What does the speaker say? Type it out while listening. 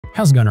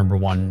How's it going, number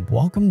one?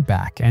 Welcome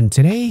back, and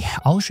today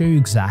I'll show you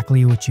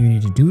exactly what you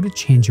need to do to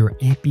change your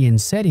APN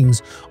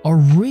settings or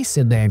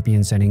reset the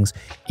APN settings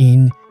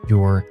in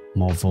your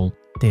mobile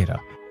data.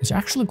 It's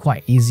actually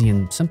quite easy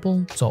and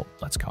simple, so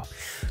let's go.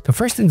 The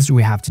first things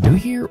we have to do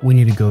here, we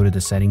need to go to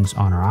the settings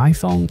on our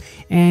iPhone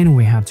and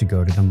we have to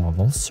go to the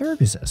mobile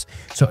services.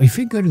 So if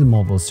you go to the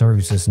mobile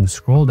services and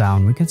scroll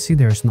down, we can see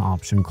there's an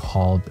option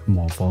called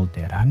mobile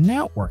data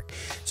network.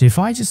 So if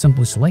I just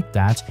simply select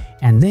that,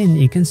 and then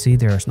you can see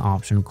there's an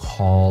option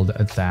called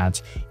that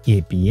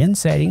APN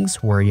settings,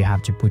 where you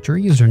have to put your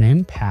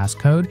username,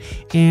 passcode,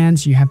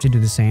 and you have to do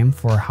the same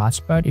for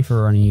hotspot. If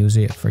you're going to use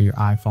it for your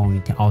iPhone,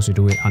 you can also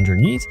do it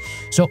underneath.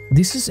 So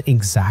this is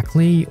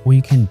exactly what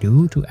you can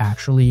do to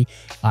actually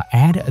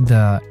add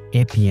the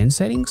APN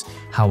settings.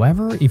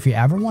 However, if you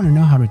ever want to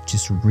know how to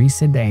just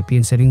reset the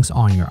APN settings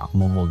on your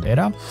mobile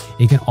data,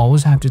 you can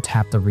always have to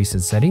tap the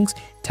reset settings,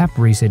 tap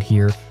reset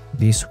here.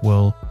 This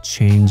will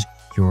change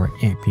your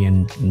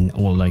APN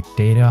or like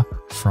data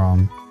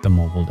from the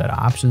mobile data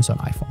options on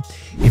iPhone.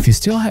 If you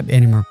still have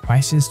any more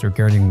questions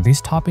regarding this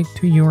topic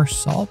to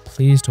yourself,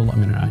 please do let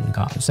me know in the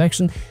comment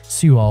section.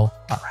 See you all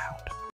around.